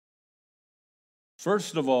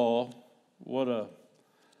First of all,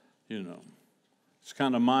 it's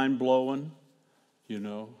kind of mind-blowing.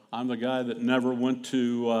 I'm the guy that never went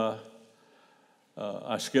to,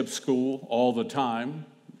 I skipped school all the time,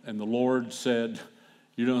 and the Lord said,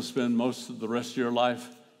 you don't spend most of the rest of your life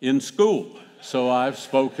in school. So I've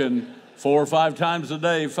spoken 4 or 5 times a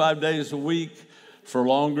day, 5 days a week, for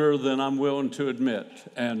longer than I'm willing to admit.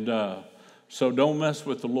 And so don't mess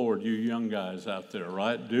with the Lord, you young guys out there,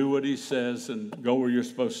 right? Do what he says and go where you're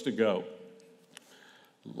supposed to go.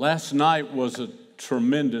 Last night was a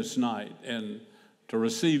tremendous night, and to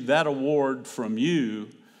receive that award from you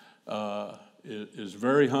is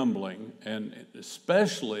very humbling, and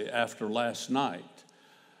especially after last night,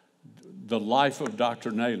 the life of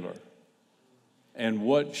Dr. Naylor and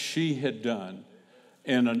what she had done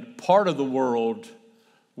in a part of the world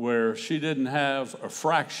where she didn't have a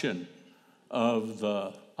fraction of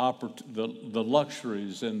the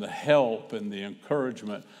luxuries and the help and the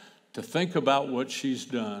encouragement. To think about what she's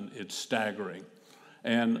done, it's staggering.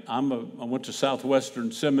 And I went to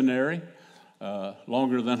Southwestern Seminary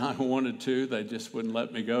longer than I wanted to. They just wouldn't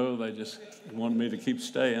let me go. They just wanted me to keep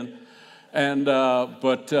staying. And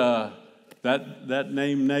but that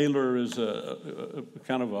name Naylor is a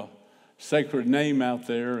kind of a sacred name out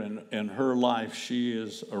there. And in her life, she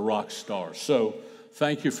is a rock star. So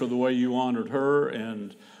thank you for the way you honored her,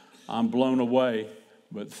 and I'm blown away.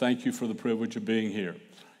 But thank you for the privilege of being here.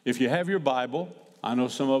 If you have your Bible, I know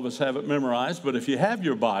some of us have it memorized, but if you have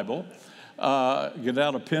your Bible, get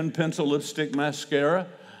out a pen, pencil, lipstick, mascara,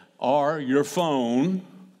 or your phone,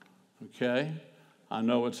 okay? I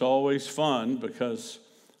know it's always fun because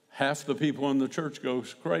half the people in the church go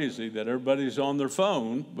crazy that everybody's on their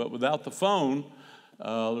phone, but without the phone,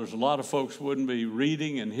 there's a lot of folks who wouldn't be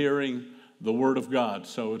reading and hearing the Word of God,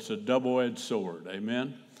 so it's a double-edged sword,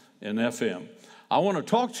 amen, in FM. I want to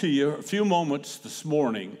talk to you a few moments this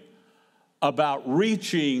morning about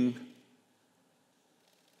reaching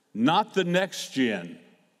not the next gen,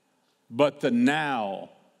 but the now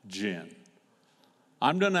gen.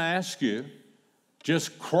 I'm going to ask you,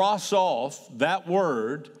 just cross off that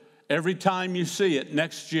word every time you see it,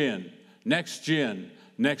 next gen, next gen,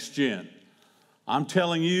 next gen. I'm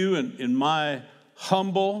telling you in my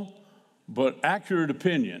humble but accurate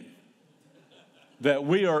opinion that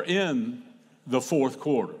we are in the 4th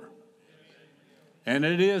quarter. And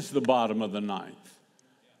it is the bottom of the 9th.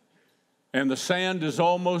 And the sand is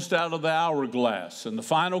almost out of the hourglass, and the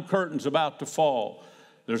final curtain's about to fall.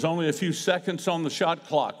 There's only a few seconds on the shot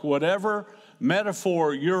clock. Whatever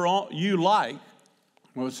metaphor you like,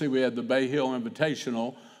 well, let's see, we had the Bay Hill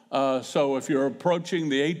Invitational. So if you're approaching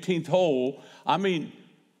the 18th hole,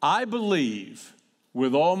 I believe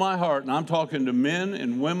with all my heart, and I'm talking to men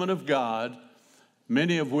and women of God,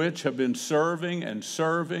 many of which have been serving and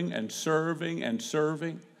serving and serving and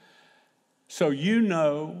serving. So you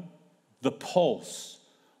know the pulse.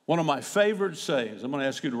 One of my favorite sayings, I'm going to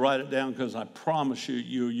ask you to write it down because I promise you,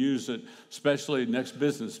 you'll use it, especially next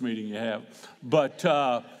business meeting you have. But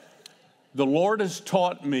the Lord has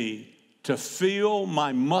taught me to feel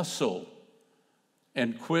my muscle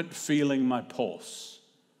and quit feeling my pulse.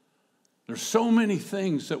 There's so many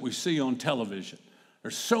things that we see on television.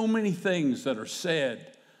 There's so many things that are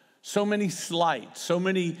said, so many slights, so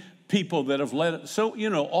many people that have let it,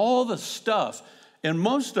 all the stuff. And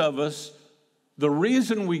most of us, the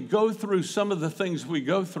reason we go through some of the things we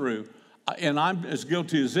go through, and I'm as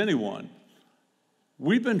guilty as anyone,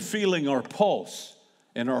 we've been feeling our pulse,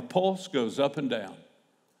 and our pulse goes up and down,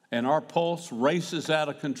 and our pulse races out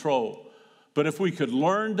of control. But if we could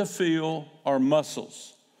learn to feel our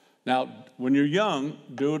muscles, now, when you're young,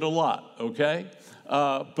 do it a lot, okay?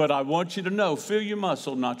 But I want you to know, feel your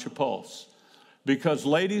muscle, not your pulse. Because,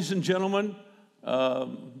 ladies and gentlemen,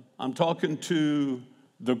 I'm talking to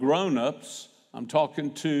the grown-ups. I'm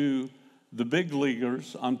talking to the big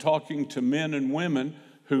leaguers. I'm talking to men and women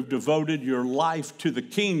who've devoted your life to the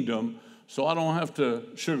kingdom, so I don't have to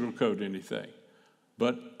sugarcoat anything.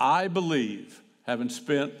 But I believe, having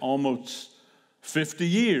spent almost 50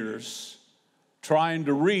 years trying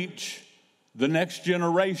to reach the next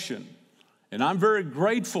generation, and I'm very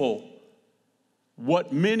grateful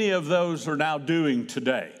what many of those are now doing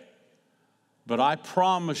today. But I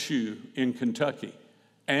promise you, in Kentucky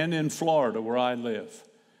and in Florida, where I live,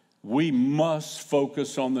 we must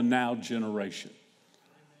focus on the now generation.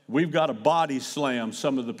 We've got to body slam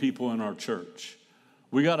some of the people in our church.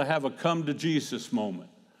 We got to have a come to Jesus moment.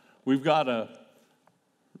 We've got to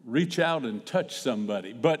reach out and touch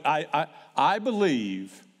somebody. But I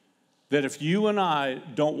believe that if you and I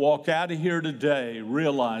don't walk out of here today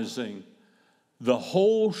realizing the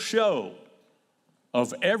whole show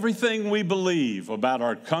of everything we believe about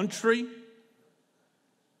our country,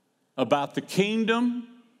 about the kingdom,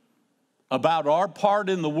 about our part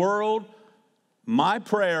in the world, my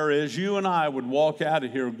prayer is you and I would walk out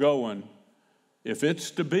of here going, if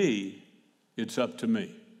it's to be, it's up to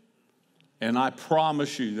me. And I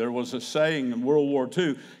promise you, there was a saying in World War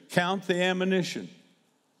II, count the ammunition,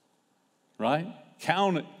 right?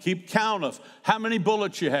 Count it, keep count of how many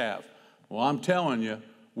bullets you have. Well, I'm telling you,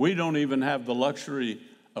 we don't even have the luxury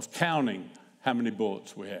of counting how many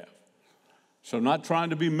bullets we have. So I'm not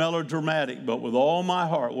trying to be melodramatic, but with all my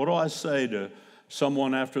heart, what do I say to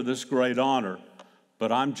someone after this great honor?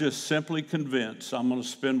 But I'm just simply convinced I'm going to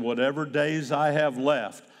spend whatever days I have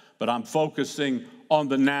left, but I'm focusing on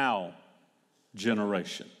the now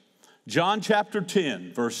generation. John chapter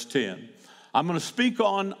 10, verse 10. I'm going to speak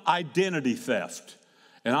on identity theft,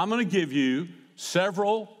 and I'm going to give you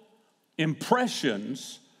several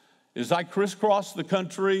impressions as I crisscross the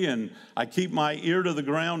country and I keep my ear to the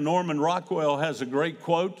ground. Norman Rockwell has a great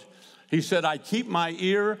quote. He said, I keep my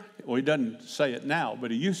ear, well, he doesn't say it now,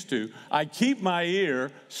 but he used to. I keep my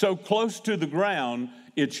ear so close to the ground,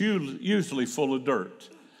 it's usually full of dirt.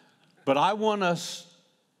 But I want us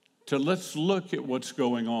to let's look at what's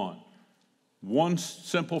going on. One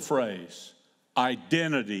simple phrase,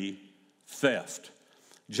 identity theft.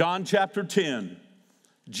 John chapter 10,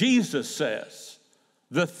 Jesus says,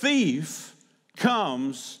 the thief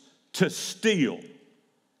comes to steal,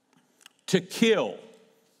 to kill,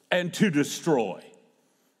 and to destroy.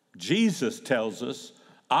 Jesus tells us,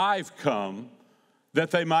 I've come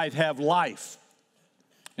that they might have life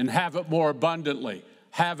and have it more abundantly,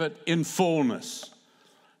 have it in fullness.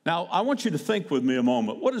 Now, I want you to think with me a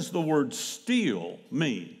moment. What does the word steal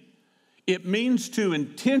mean? It means to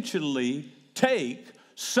intentionally take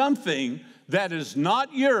something that is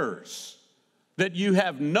not yours, that you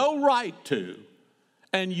have no right to,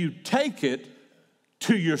 and you take it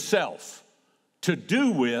to yourself to do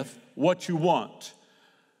with what you want.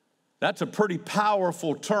 That's a pretty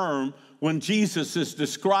powerful term when Jesus is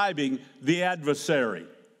describing the adversary,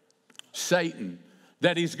 Satan,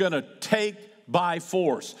 that he's going to take by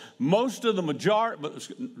force. Most of the majority, but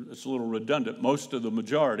it's a little redundant, most of the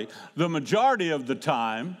majority of the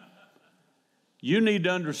time, you need to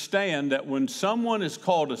understand that when someone is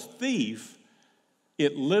called a thief,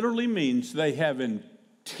 it literally means they have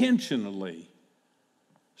intentionally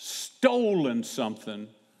stolen something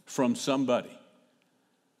from somebody,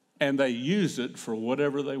 and they use it for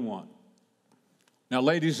whatever they want. Now,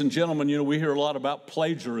 ladies and gentlemen, we hear a lot about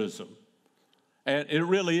plagiarism, and it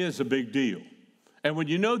really is a big deal. And when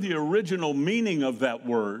you know the original meaning of that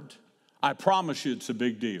word, I promise you it's a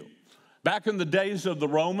big deal. Back in the days of the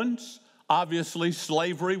Romans, obviously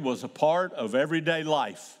slavery was a part of everyday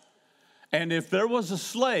life. And if there was a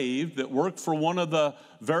slave that worked for one of the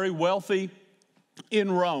very wealthy in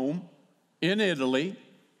Rome, in Italy,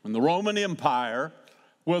 in the Roman Empire,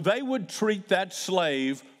 well, they would treat that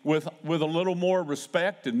slave with a little more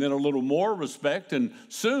respect, and then a little more respect, and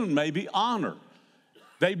soon maybe honor.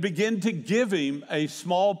 They begin to give him a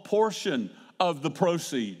small portion of the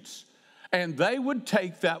proceeds, and they would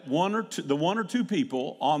take that one or two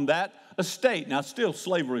people on that estate. Now, still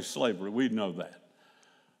slavery is slavery, we know that.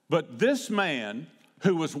 But this man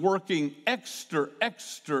who was working extra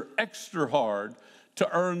hard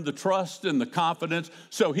to earn the trust and the confidence.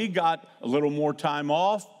 So he got a little more time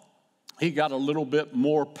off. He got a little bit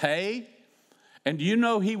more pay. And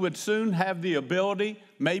he would soon have the ability,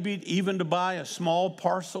 maybe even to buy a small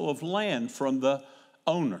parcel of land from the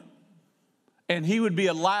owner. And he would be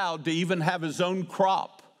allowed to even have his own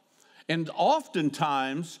crop. And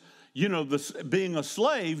oftentimes, being a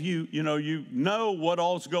slave, you know what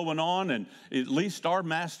all's going on, and at least our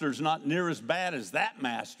master's not near as bad as that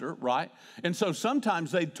master, right? And so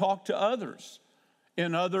sometimes they'd talk to others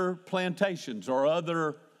in other plantations or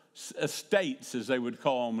other estates, as they would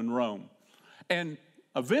call them in Rome. And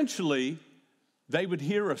eventually, they would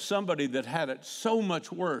hear of somebody that had it so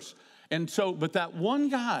much worse. And so, but that one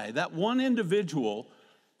guy, that one individual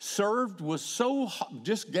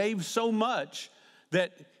just gave so much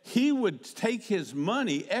that he would take his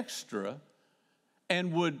money extra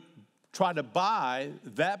and would try to buy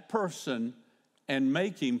that person and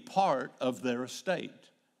make him part of their estate.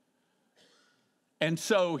 And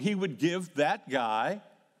so he would give that guy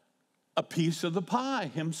a piece of the pie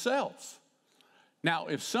himself. Now,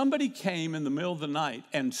 if somebody came in the middle of the night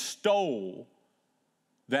and stole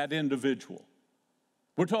that individual,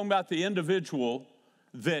 we're talking about the individual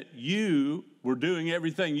that you were doing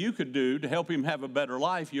everything you could do to help him have a better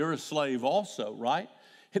life. You're a slave also, right?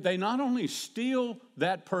 They not only steal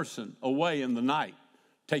that person away in the night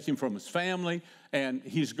take him from his family, and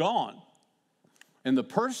he's gone. And the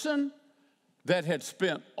person that had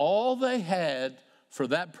spent all they had for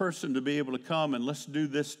that person to be able to come and let's do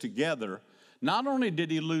this together, not only did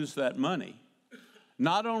he lose that money,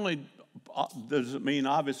 not only does it mean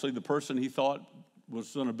obviously the person he thought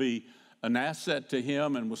was going to be an asset to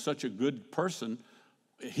him and was such a good person,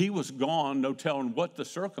 he was gone, no telling what the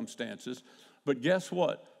circumstances. But guess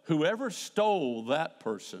what? Whoever stole that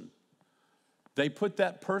person, they put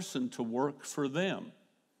that person to work for them.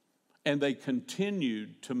 And they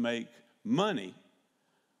continued to make money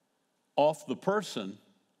off the person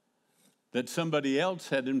that somebody else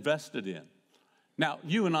had invested in. Now,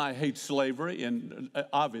 you and I hate slavery, and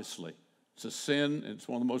obviously, it's a sin. It's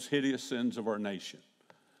one of the most hideous sins of our nation.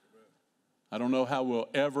 I don't know how we'll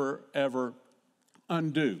ever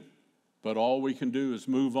undo, but all we can do is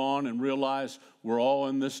move on and realize we're all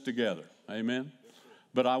in this together. Amen?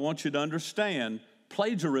 But I want you to understand,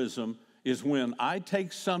 plagiarism is when I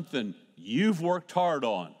take something you've worked hard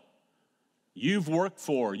on, you've worked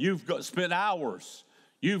for, spent hours,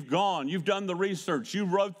 you've gone, you've done the research, you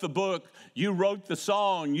wrote the book, you wrote the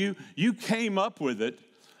song, you came up with it,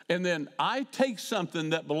 and then I take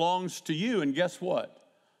something that belongs to you, and guess what?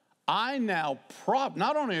 I now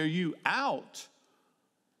not only are you out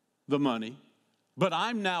the money, but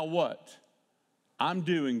I'm now what? I'm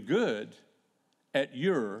doing good at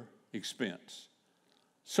your expense.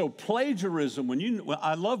 So plagiarism,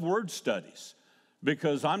 I love word studies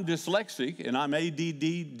because I'm dyslexic and I'm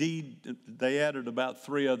ADD. They added about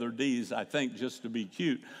 3 other D's, I think, just to be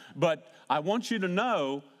cute. But I want you to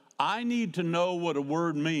know, I need to know what a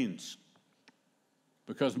word means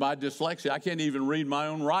because my dyslexia, I can't even read my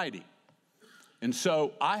own writing. And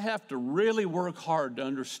so I have to really work hard to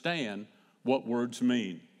understand what words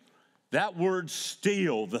mean. That word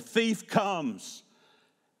steal, the thief comes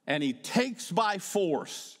and he takes by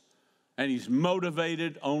force, and he's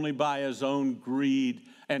motivated only by his own greed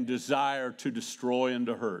and desire to destroy and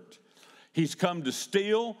to hurt. He's come to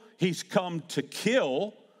steal, he's come to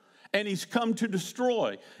kill, and he's come to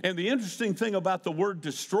destroy. And the interesting thing about the word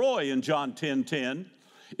destroy in John 10:10,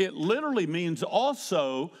 it literally means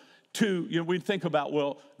also to, we think about,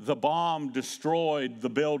 well, the bomb destroyed the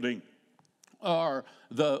building, or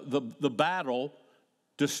the battle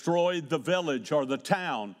destroyed the village or the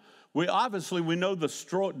town. We know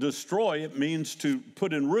destroy, it means to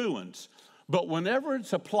put in ruins. But whenever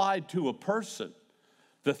it's applied to a person,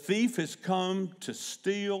 the thief has come to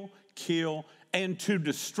steal, kill, and to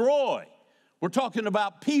destroy. We're talking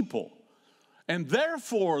about people. And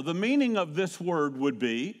therefore, the meaning of this word would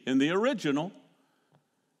be, in the original,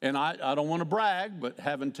 and I don't want to brag, but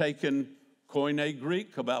having taken Koine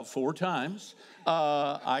Greek about 4 times,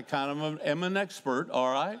 I kind of am an expert,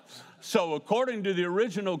 all right? So according to the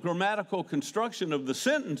original grammatical construction of the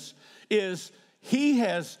sentence is he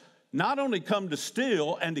has not only come to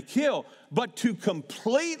steal and to kill, but to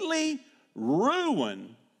completely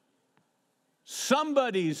ruin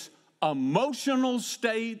somebody's emotional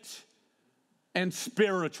state and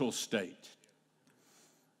spiritual state.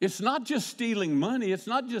 It's not just stealing money. It's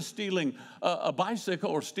not just stealing a bicycle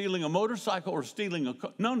or stealing a motorcycle or stealing a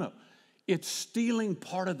car. No. It's stealing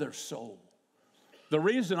part of their soul. The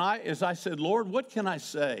reason I said, Lord, what can I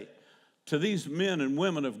say to these men and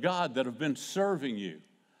women of God that have been serving you?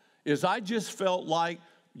 Is I just felt like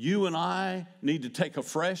you and I need to take a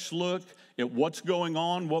fresh look at what's going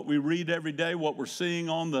on, what we read every day, what we're seeing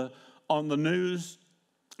on the news,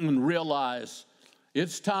 and realize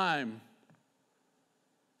it's time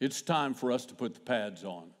for us to put the pads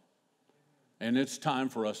on. And it's time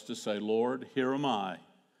for us to say, Lord, here am I,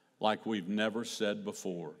 like we've never said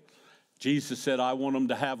before. Jesus said, I want them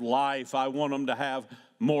to have life. I want them to have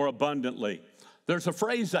more abundantly. There's a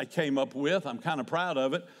phrase I came up with. I'm kind of proud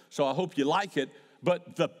of it, so I hope you like it.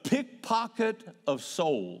 But the pickpocket of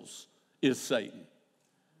souls is Satan.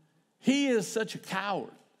 He is such a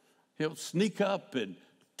coward. He'll sneak up and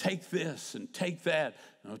take this and take that.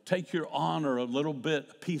 He'll take your honor a little bit,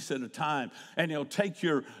 a piece at a time. And he'll take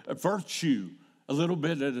your virtue a little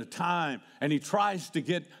bit at a time. And he tries to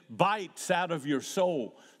get bites out of your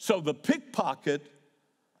soul. So the pickpocket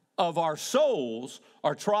of our souls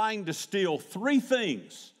are trying to steal 3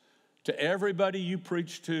 things to everybody you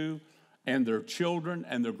preach to, and their children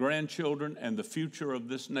and their grandchildren and the future of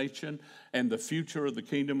this nation and the future of the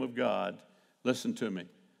kingdom of God. Listen to me.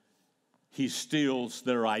 He steals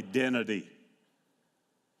their identity.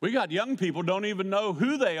 We got young people don't even know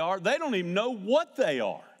who they are. They don't even know what they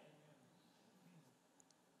are.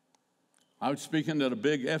 I was speaking at a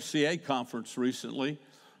big FCA conference recently,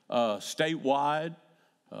 statewide,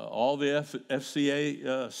 all the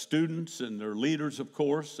FCA students and their leaders, of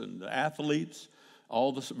course, and the athletes,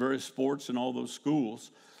 all the various sports in all those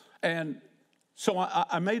schools. And so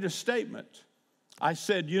I made a statement. I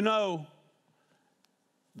said, you know,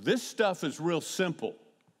 this stuff is real simple.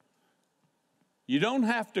 You don't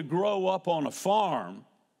have to grow up on a farm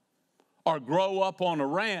or grow up on a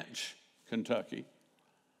ranch, Kentucky,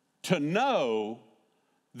 to know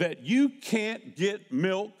that you can't get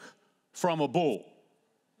milk from a bull.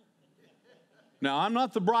 Now, I'm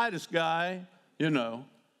not the brightest guy, you know.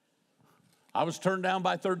 I was turned down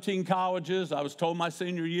by 13 colleges. I was told my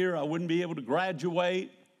senior year I wouldn't be able to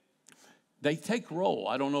graduate. They take roll.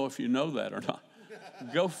 I don't know if you know that or not.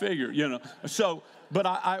 Go figure, you know. So, but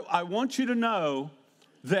I want you to know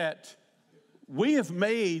that we have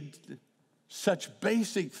made such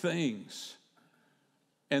basic things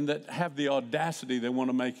and that have the audacity, they want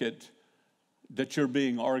to make it that you're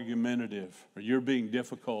being argumentative or you're being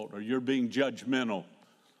difficult or you're being judgmental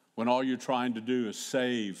when all you're trying to do is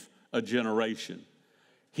save a generation.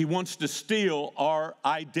 He wants to steal our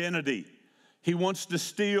identity. He wants to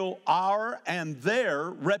steal our and their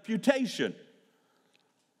reputation.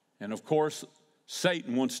 And of course,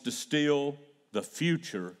 Satan wants to steal the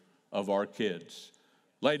future of our kids.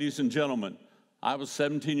 Ladies and gentlemen, I was a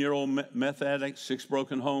 17-year-old meth addict, 6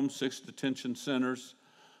 broken homes, 6 detention centers,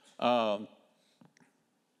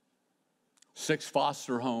 6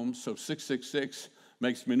 foster homes, so 666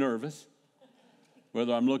 makes me nervous.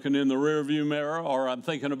 Whether I'm looking in the rearview mirror or I'm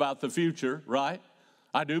thinking about the future, right?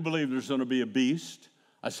 I do believe there's going to be a beast.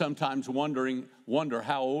 I sometimes wonder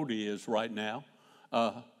how old he is right now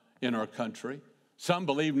in our country. Some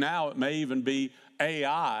believe now it may even be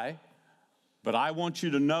AI. But I want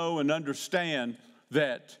you to know and understand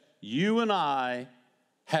that you and I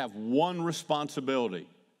have one responsibility.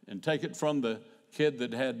 And take it from the kid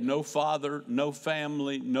that had no father, no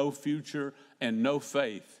family, no future, and no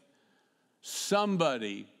faith.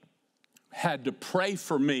 Somebody had to pray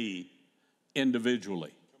for me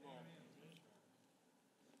individually.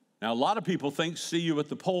 Now, a lot of people think See You at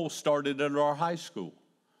the Pole started at our high school.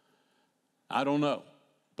 I don't know.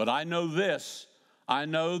 But I know this. I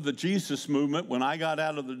know the Jesus movement, when I got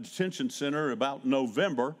out of the detention center about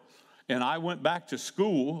November, and I went back to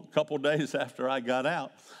school a couple days after I got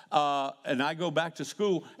out, and I go back to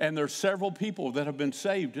school, and there's several people that have been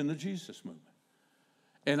saved in the Jesus movement.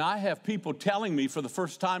 And I have people telling me for the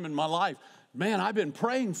first time in my life, man, I've been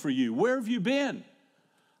praying for you. Where have you been?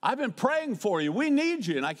 I've been praying for you. We need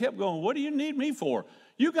you. And I kept going, what do you need me for?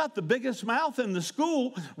 You got the biggest mouth in the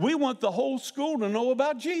school. We want the whole school to know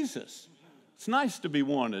about Jesus. It's nice to be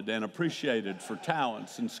wanted and appreciated for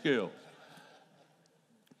talents and skills.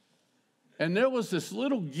 And there was this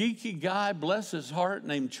little geeky guy, bless his heart,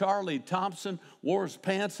 named Charlie Thompson, wore his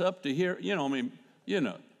pants up to here.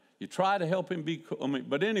 You try to help him be cool.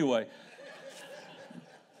 But anyway,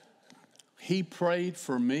 he prayed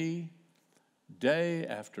for me day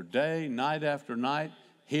after day, night after night.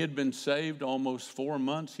 He had been saved almost 4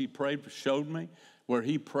 months. He showed me where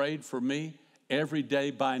he prayed for me every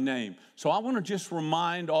day by name. So I want to just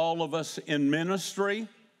remind all of us in ministry,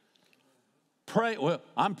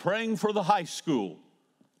 I'm praying for the high school.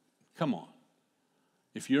 Come on.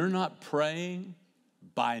 If you're not praying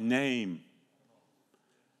by name,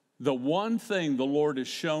 the one thing the Lord has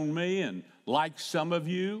shown me, and like some of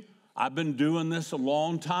you, I've been doing this a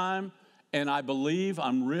long time, and I believe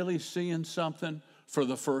I'm really seeing something for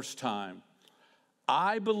the first time.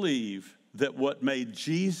 I believe that what made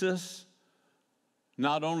Jesus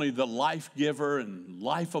not only the life giver and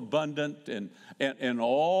life abundant and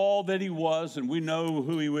all that he was, and we know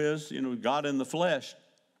who he is, God in the flesh,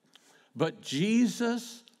 but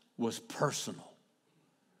Jesus was personal.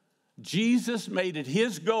 Jesus made it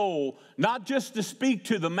his goal not just to speak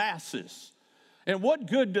to the masses. And what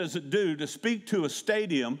good does it do to speak to a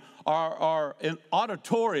stadium or an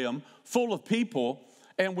auditorium full of people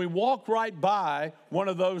and we walk right by one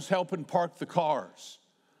of those helping park the cars?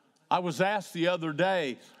 I was asked the other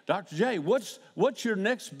day, Dr. J, what's your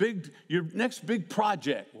next big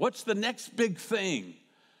project? What's the next big thing?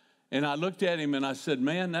 And I looked at him and I said,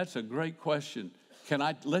 man, that's a great question. Can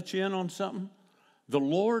I let you in on something? The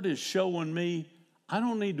Lord is showing me I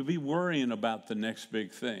don't need to be worrying about the next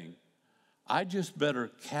big thing. I just better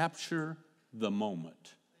capture the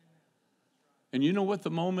moment. And you know what the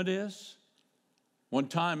moment is? One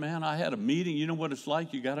time, man, I had a meeting. You know what it's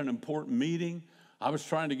like? You got an important meeting. I was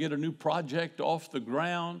trying to get a new project off the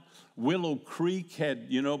ground. Willow Creek had,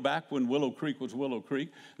 back when Willow Creek was Willow Creek,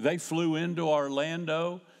 they flew into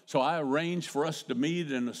Orlando. So I arranged for us to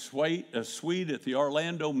meet in a suite at the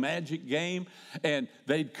Orlando Magic game, and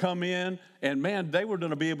they'd come in, and man, they were going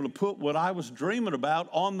to be able to put what I was dreaming about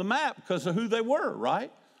on the map because of who they were,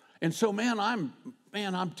 right? And so, I'm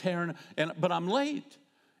tearing, but I'm late.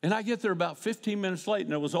 And I get there about 15 minutes late,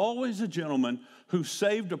 and there was always a gentleman who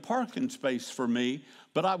saved a parking space for me,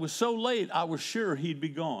 but I was so late, I was sure he'd be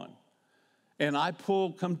gone. And I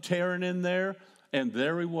come tearing in there, and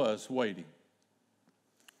there he was waiting.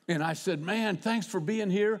 And I said, man, thanks for being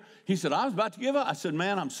here. He said, I was about to give up. I said,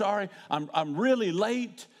 man, I'm sorry. I'm really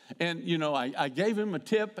late. And, I gave him a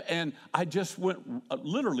tip, and I just went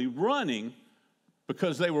literally running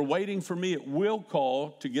because they were waiting for me at will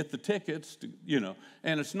call to get the tickets,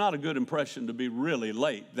 and it's not a good impression to be really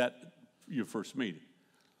late, your first meeting.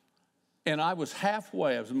 And I was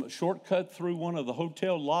halfway. I was a shortcut through one of the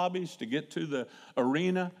hotel lobbies to get to the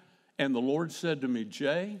arena, and the Lord said to me,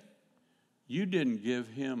 Jay, you didn't give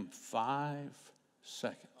him 5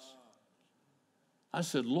 seconds. I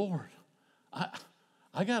said, Lord,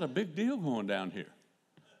 I got a big deal going down here.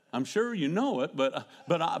 I'm sure you know it, but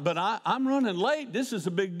I'm running late. This is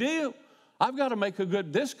a big deal. I've got to make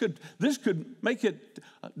this could make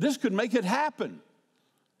it happen.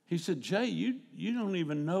 He said, Jay, you don't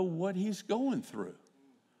even know what he's going through.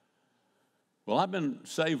 Well, I've been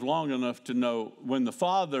saved long enough to know when the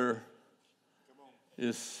Father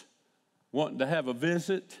is wanting to have a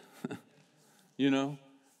visit, you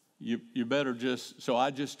better just, so I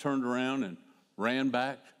just turned around and ran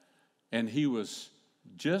back, and he was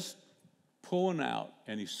just pulling out,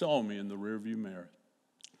 and he saw me in the rearview mirror.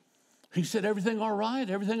 He said, everything all right?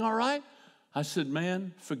 Everything all right? I said,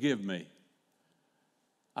 man, forgive me.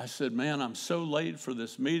 I said, man, I'm so late for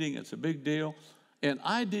this meeting. It's a big deal. And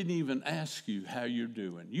I didn't even ask you how you're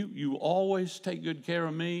doing. You always take good care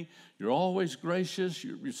of me. You're always gracious.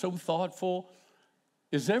 You're so thoughtful.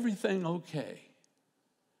 Is everything okay?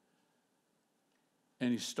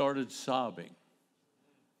 And he started sobbing.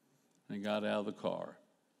 And he got out of the car.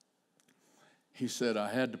 He said,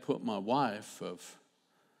 I had to put my wife of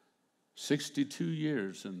 62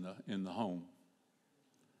 years in the home.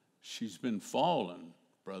 She's been fallen,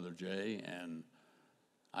 Brother Jay, and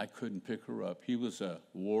I couldn't pick her up. He was a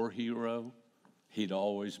war hero. He'd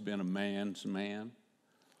always been a man's man.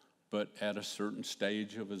 But at a certain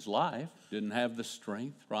stage of his life, didn't have the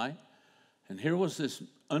strength, right? And here was this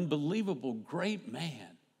unbelievable great man.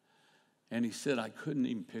 And he said, I couldn't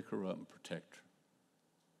even pick her up and protect her.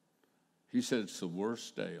 He said, it's the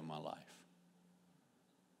worst day of my life.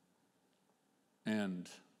 And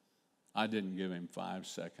I didn't give him 5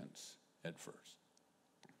 seconds at first.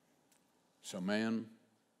 So, man,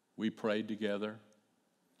 we prayed together.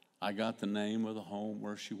 I got the name of the home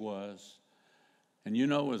where she was. And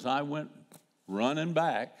as I went running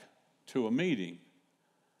back to a meeting,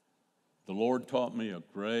 the Lord taught me a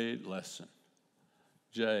great lesson.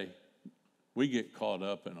 Jay, we get caught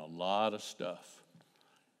up in a lot of stuff.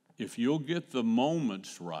 If you'll get the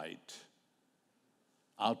moments right,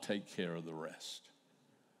 I'll take care of the rest.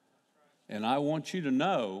 And I want you to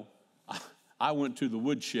know, I went to the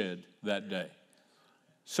woodshed that day.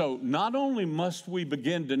 So not only must we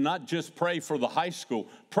begin to not just pray for the high school,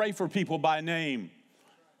 pray for people by name.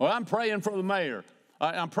 Well, I'm praying for the mayor.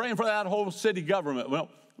 I'm praying for that whole city government. Well,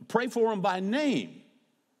 pray for them by name.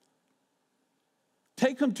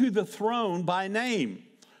 Take them to the throne by name.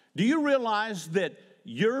 Do you realize that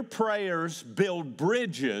your prayers build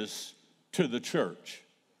bridges to the church?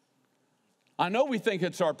 I know we think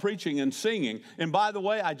it's our preaching and singing. And by the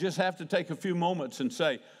way, I just have to take a few moments and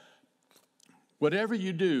say, whatever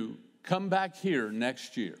you do, come back here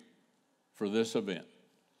next year for this event.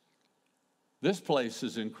 This place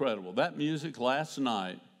is incredible. That music last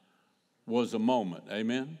night was a moment,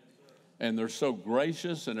 amen? And they're so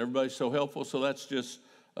gracious and everybody's so helpful, so that's just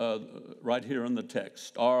right here in the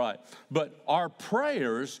text. All right. But our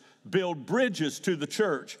prayers build bridges to the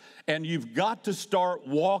church, and you've got to start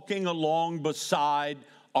walking along beside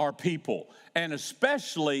our people, and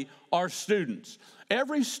especially our students.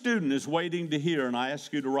 Every student is waiting to hear, and I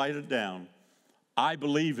ask you to write it down, I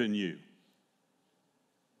believe in you.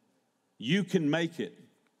 You can make it.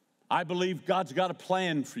 I believe God's got a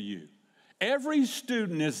plan for you. Every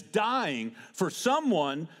student is dying for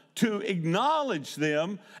someone to acknowledge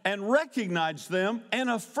them and recognize them and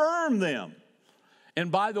affirm them. And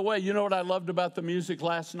by the way, you know what I loved about the music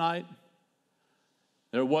last night?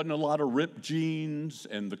 There wasn't a lot of ripped jeans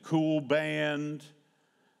and the cool band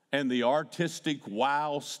and the artistic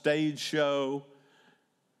wow stage show.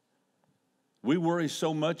 We worry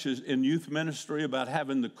so much in youth ministry about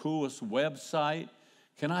having the coolest website.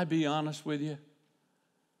 Can I be honest with you?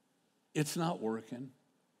 It's not working.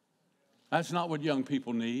 That's not what young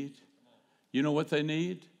people need. You know what they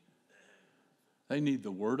need? They need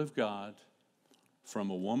the Word of God from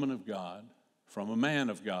a woman of God, from a man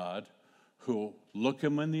of God, who will look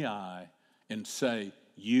him in the eye and say,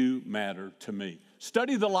 you matter to me.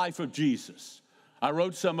 Study the life of Jesus. I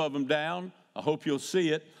wrote some of them down. I hope you'll see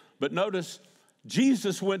it. But notice,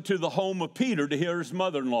 Jesus went to the home of Peter to hear his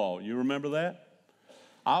mother-in-law. You remember that?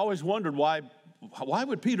 I always wondered why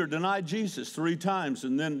would Peter deny Jesus 3 times?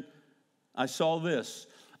 And then I saw this.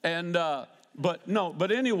 And,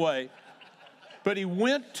 but anyway, but he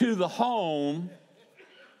went to the home.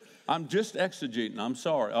 I'm just exegeting. I'm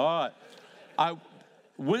sorry. All right.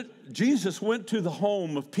 Jesus went to the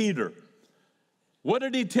home of Peter. What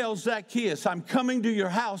did he tell Zacchaeus? I'm coming to your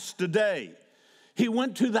house today. He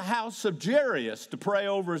went to the house of Jairus to pray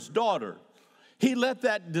over his daughter. He let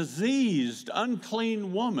that diseased,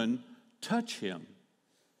 unclean woman touch him.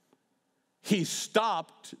 He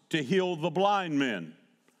stopped to heal the blind men.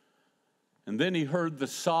 And then he heard the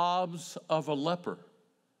sobs of a leper.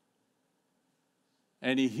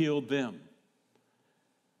 And he healed them.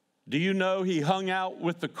 Do you know he hung out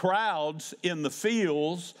with the crowds in the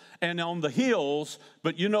fields and on the hills,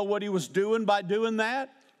 but you know what he was doing by doing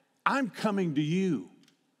that? I'm coming to you.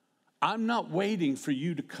 I'm not waiting for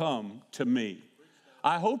you to come to me.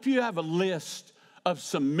 I hope you have a list of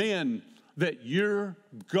some men that you're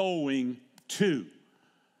going to.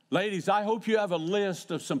 Ladies, I hope you have a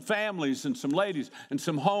list of some families and some ladies and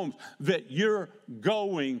some homes that you're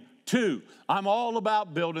going to. I'm all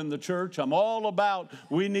about building the church. I'm all about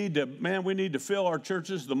we need to fill our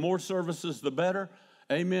churches. The more services, the better.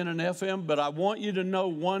 Amen and FM. But I want you to know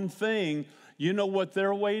one thing. You know what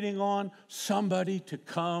they're waiting on? Somebody to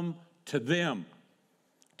come to them,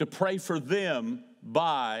 to pray for them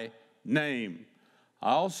by name.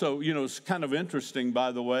 I also, it's kind of interesting,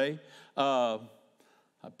 by the way. I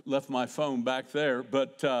left my phone back there,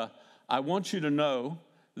 but I want you to know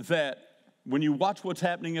that when you watch what's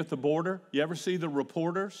happening at the border, you ever see the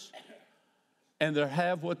reporters? And they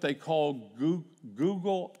have what they call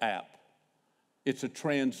Google app. It's a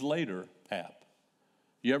translator app.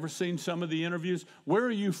 You ever seen some of the interviews? Where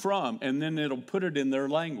are you from? And then it'll put it in their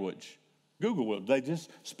language. Google will. They just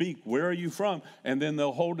speak, where are you from? And then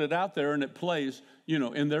they'll hold it out there and it plays,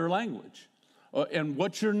 in their language. And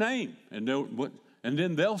what's your name? And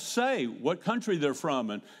then they'll say what country they're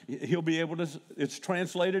from, and he'll be able to, it's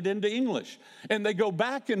translated into English. And they go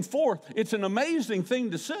back and forth. It's an amazing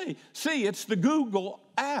thing to see. See, it's the Google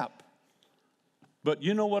app. But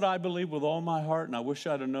you know what I believe with all my heart, and I wish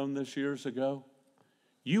I'd have known this years ago?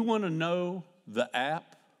 You want to know the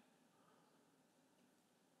app?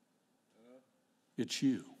 It's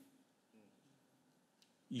you.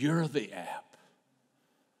 You're the app.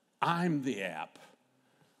 I'm the app.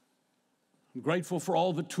 I'm grateful for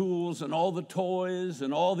all the tools and all the toys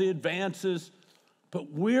and all the advances,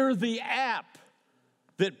 but we're the app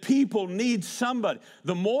that people need somebody.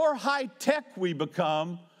 The more high tech we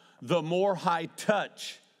become, the more high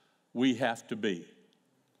touch we have to be.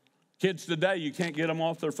 Kids today, you can't get them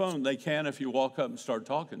off their phone. They can if you walk up and start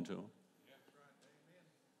talking to them.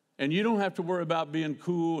 And you don't have to worry about being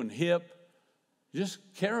cool and hip. Just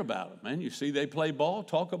care about them, man. You see they play ball,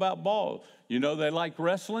 talk about ball. You know they like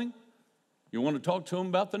wrestling. You want to talk to them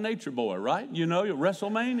about the Nature Boy, right? You know,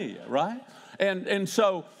 WrestleMania, right? And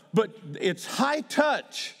so, but it's high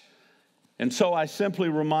touch. And so I simply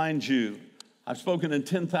remind you, I've spoken in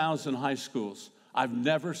 10,000 high schools. I've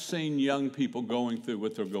never seen young people going through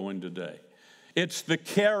what they're going today. It's the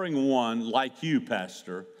caring one like you,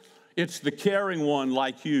 Pastor. It's the caring one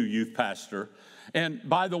like you, youth pastor. And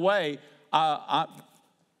by the way,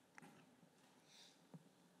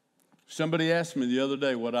 somebody asked me the other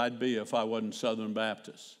day what I'd be if I wasn't Southern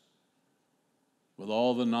Baptist with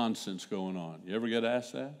all the nonsense going on. You ever get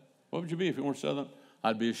asked that? What would you be if you weren't Southern?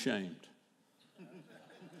 I'd be ashamed.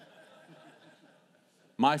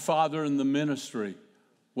 My father in the ministry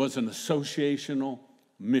was an associational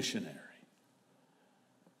missionary.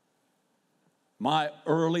 My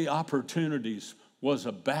early opportunities was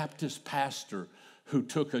a Baptist pastor who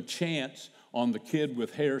took a chance on the kid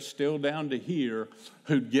with hair still down to here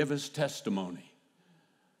who'd give his testimony.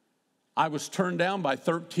 I was turned down by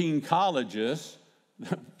 13 colleges.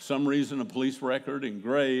 Some reason a police record and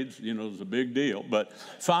grades, is a big deal. But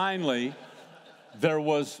finally, there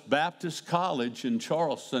was Baptist College in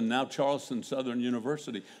Charleston, now Charleston Southern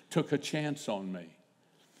University, took a chance on me.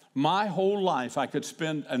 My whole life, I could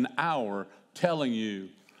spend an hour telling you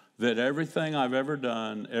that everything I've ever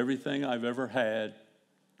done, everything I've ever had,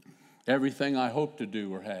 everything I hope to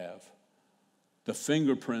do or have, the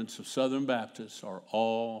fingerprints of Southern Baptists are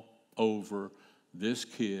all over this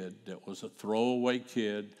kid that was a throwaway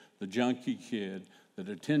kid, the junkie kid, the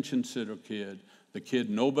detention center kid, the kid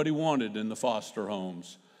nobody wanted in the foster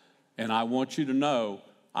homes. And I want you to know,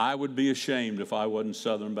 I would be ashamed if I wasn't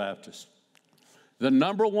Southern Baptist. The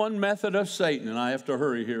number one method of Satan, and I have to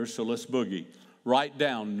hurry here, so let's boogie. Write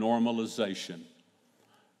down normalization.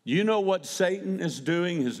 You know what Satan is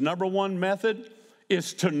doing? His number one method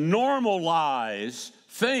is to normalize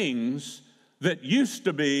things that used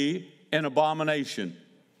to be an abomination.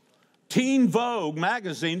 Teen Vogue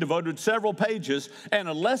magazine devoted several pages and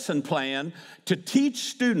a lesson plan to teach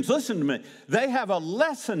students. Listen to me. They have a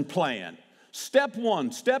lesson plan. Step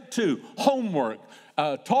 1, step 2, homework.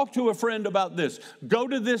 Talk to a friend about this. Go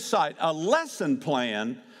to this site. A lesson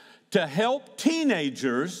plan to help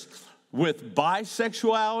teenagers with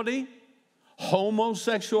bisexuality,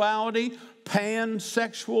 homosexuality,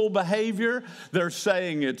 pansexual behavior. They're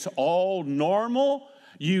saying it's all normal.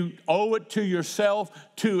 You owe it to yourself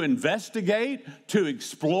to investigate, to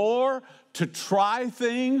explore, to try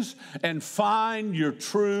things, and find your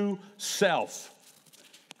true self.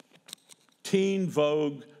 Teen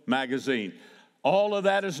Vogue magazine. All of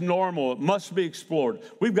that is normal. It must be explored.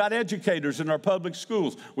 We've got educators in our public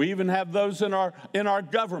schools. We even have those in our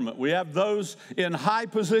government. We have those in high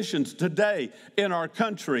positions today in our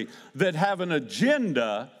country that have an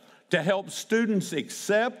agenda to help students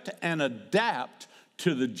accept and adapt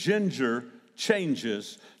to the gender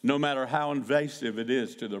changes, no matter how invasive it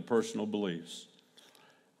is to their personal beliefs.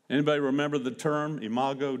 Anybody remember the term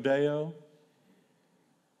imago Dei?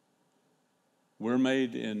 We're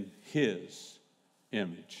made in His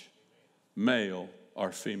image, male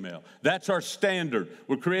or female. That's our standard.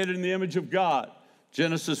 We're created in the image of God.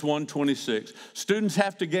 Genesis 1:26. Students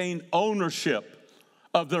have to gain ownership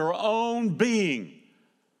of their own being.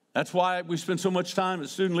 That's why we spend so much time at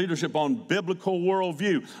student leadership on biblical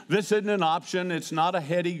worldview. This isn't an option. It's not a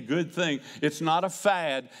heady good thing. It's not a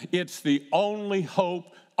fad. It's the only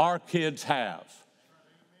hope our kids have,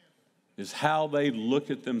 is how they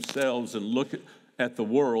look at themselves and look at the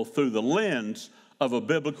world through the lens of a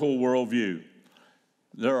biblical worldview.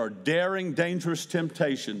 There are daring, dangerous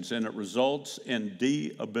temptations, and it results in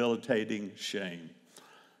debilitating shame.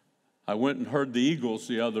 I went and heard the Eagles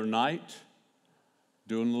the other night,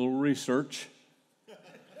 doing a little research,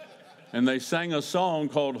 and they sang a song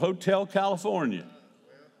called Hotel California,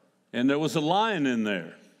 and there was a line in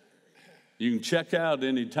there. You can check out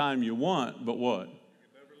any time you want, but what?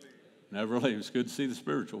 Never leave. It's good to see the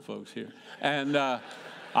spiritual folks here. And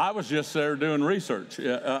I was just there doing research.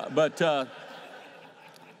 But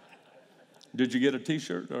did you get a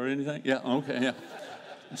T-shirt or anything? Yeah, okay, yeah.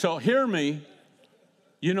 So hear me.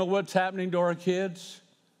 You know what's happening to our kids?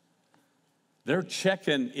 They're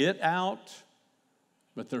checking it out,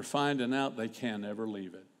 but they're finding out they can't ever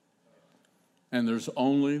leave it. And there's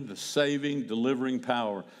only the saving, delivering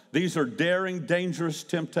power. These are daring, dangerous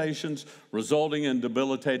temptations resulting in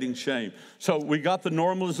debilitating shame. So we got the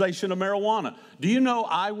normalization of marijuana. Do you know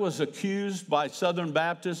I was accused by Southern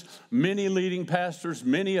Baptists, many leading pastors,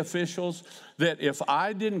 many officials, that if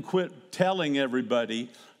I didn't quit telling everybody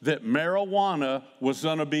that marijuana was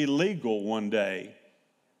going to be legal one day,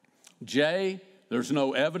 Jay, there's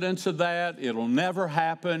no evidence of that. It'll never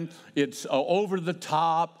happen. It's over the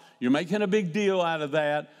top. You're making a big deal out of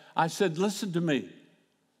that. I said, listen to me.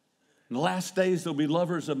 In the last days, there'll be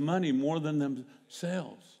lovers of money more than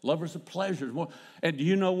themselves, lovers of pleasures more. And do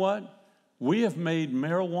you know what? We have made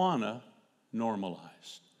marijuana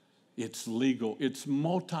normalized. It's legal. It's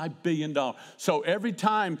multi-billion-dollar. So every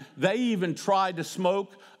time they even try to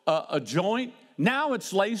smoke a joint, now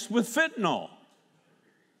it's laced with fentanyl.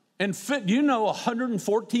 And you know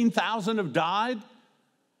 114,000 have died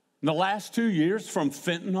in the last 2 years from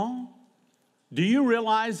fentanyl? Do you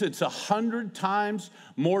realize it's 100 times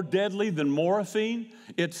more deadly than morphine?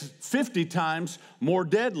 It's 50 times more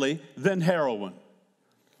deadly than heroin.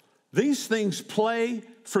 These things play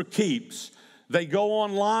for keeps. They go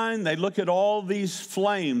online, they look at all these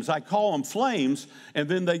flames. I call them flames, and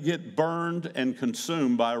then they get burned and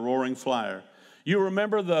consumed by a roaring fire. You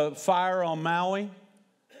remember the fire on Maui?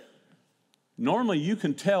 Normally, you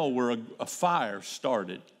can tell where a fire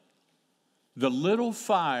started. The little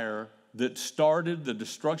fire that started the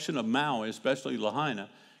destruction of Maui, especially Lahaina,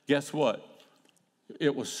 guess what?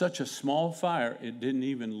 It was such a small fire, it didn't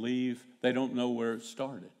even leave. They don't know where it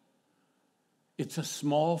started. It's a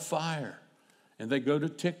small fire. And they go to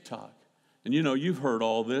TikTok. And you know, you've heard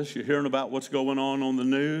all this. You're hearing about what's going on the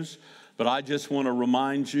news. But I just want to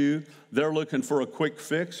remind you, they're looking for a quick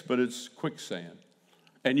fix, but it's quicksand.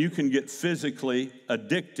 And you can get physically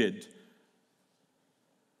addicted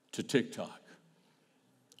to TikTok.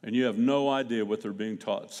 and you have no idea what they're being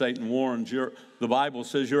taught. Satan warns the Bible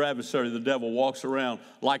says your adversary, the devil, walks around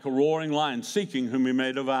like a roaring lion seeking whom he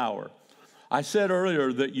may devour. I said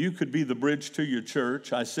earlier that you could be the bridge to your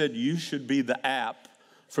church. I said you should be the app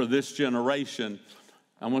for this generation.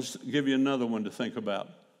 I want to give you another one to think about.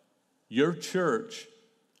 Your church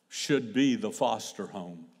should be the foster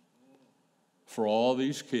home for all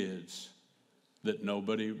these kids that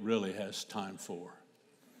nobody really has time for.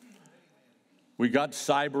 We got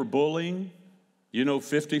cyberbullying. You know,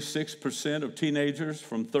 56% of teenagers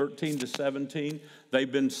from 13 to 17,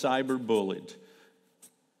 they've been cyberbullied.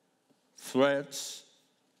 Threats,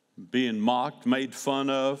 being mocked, made fun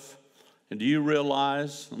of. And do you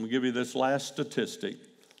realize, I'm going to give you this last statistic.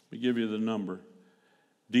 Let me give you the number.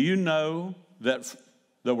 Do you know that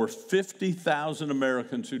there were 50,000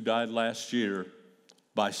 Americans who died last year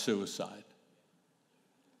by suicide?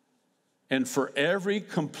 And for every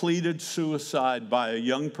completed suicide by a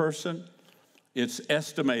young person, it's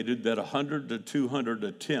estimated that 100 to 200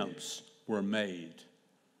 attempts were made.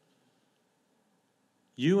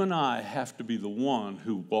 You and I have to be the one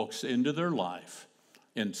who walks into their life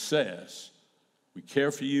and says, we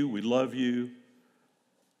care for you, we love you,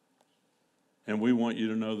 and we want you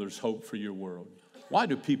to know there's hope for your world. Why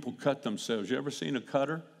do people cut themselves? You ever seen a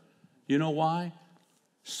cutter? You know why?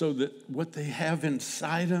 So that what they have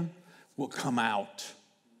inside them will come out.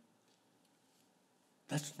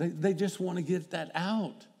 They just want to get that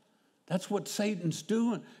out. That's what Satan's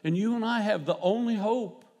doing. And you and I have the only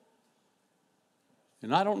hope.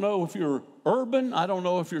 And I don't know if you're urban, I don't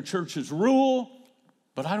know if your church is rural,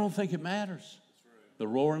 but I don't think it matters. The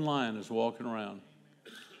roaring lion is walking around.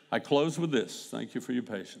 I close with this. Thank you for your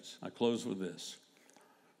patience. I close with this.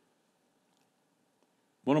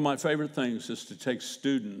 One of my favorite things is to take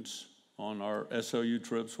students on our SOU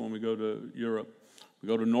trips when we go to Europe. We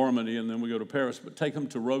go to Normandy and then we go to Paris, but take them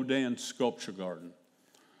to Rodin's sculpture garden.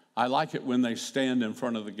 I like it when they stand in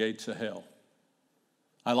front of the gates of hell.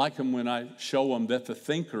 I like them when I show them that the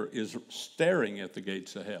thinker is staring at the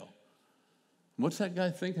gates of hell. What's that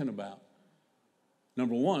guy thinking about?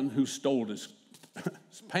 Number one, who stole his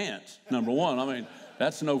pants? Number one, I mean,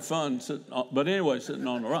 that's no fun. But anyway, sitting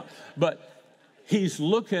on the rock. But he's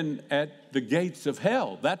looking at the gates of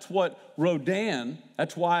hell. That's what Rodin,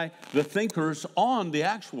 that's why the thinker's on the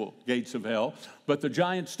actual gates of hell, but the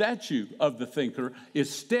giant statue of the thinker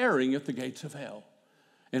is staring at the gates of hell.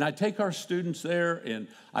 And I take our students there, and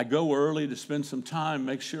I go early to spend some time,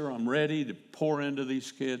 make sure I'm ready to pour into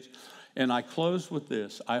these kids. And I close with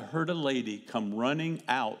this. I heard a lady come running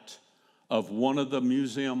out of one of the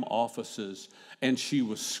museum offices, and she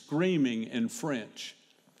was screaming in French.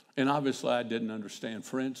 And obviously I didn't understand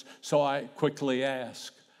French, so I quickly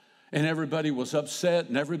asked. And everybody was upset,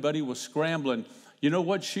 and everybody was scrambling. You know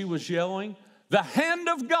what she was yelling? The hand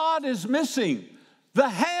of God is missing. The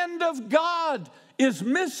hand of God is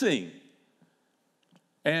missing.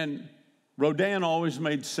 And Rodin always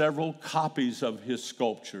made several copies of his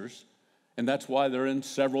sculptures, and that's why they're in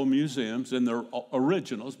several museums, and they're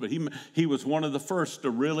originals. But he was one of the first to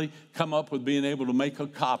really come up with being able to make a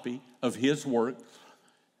copy of his work.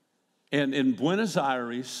 And in Buenos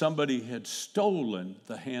Aires, somebody had stolen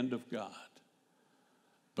the hand of God.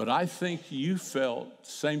 But I think you felt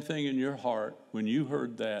the same thing in your heart when you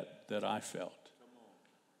heard that I felt.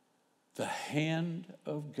 The hand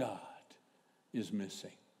of God is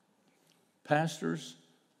missing. Pastors,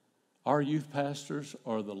 our youth pastors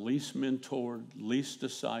are the least mentored, least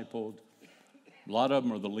discipled. A lot of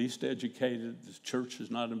them are the least educated. The church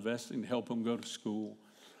is not investing to help them go to school.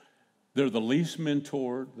 They're the least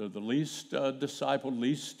mentored. They're the least discipled,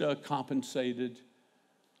 least compensated.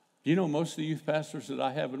 You know, most of the youth pastors that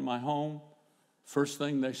I have in my home, first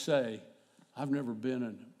thing they say, I've never been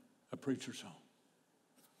in a preacher's home.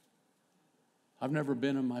 I've never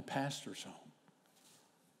been in my pastor's home.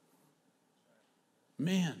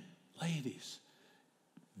 Men, ladies,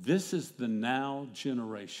 this is the now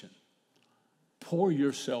generation. Pour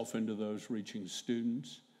yourself into those reaching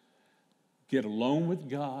students. Get alone with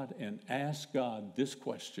God and ask God this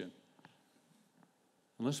question.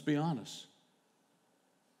 And let's be honest.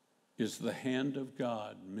 Is the hand of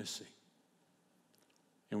God missing?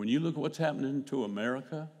 And when you look at what's happening to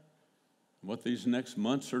America, what these next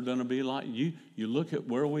months are going to be like, you look at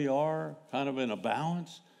where we are kind of in a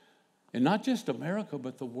balance. And not just America,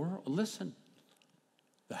 but the world. Listen,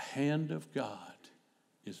 the hand of God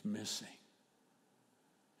is missing.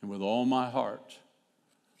 And with all my heart,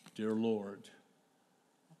 dear Lord,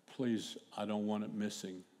 please, I don't want it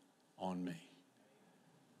missing on me.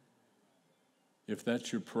 If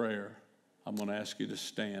that's your prayer, I'm going to ask you to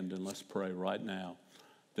stand and let's pray right now.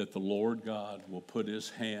 that the Lord God will put his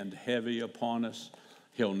hand heavy upon us.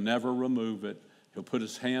 He'll never remove it. He'll put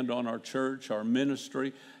his hand on our church, our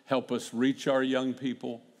ministry, help us reach our young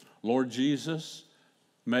people. Lord Jesus,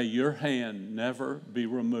 may your hand never be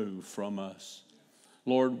removed from us.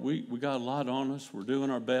 Lord, we got a lot on us. We're doing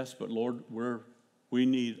our best, but Lord, we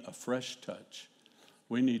need a fresh touch.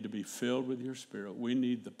 We need to be filled with your Spirit. We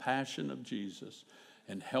need the passion of Jesus,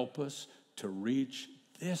 and help us to reach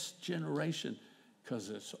this generation, because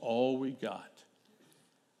it's all we got.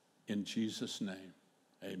 In Jesus' name,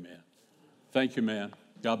 amen. Thank you, man.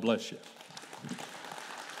 God bless you.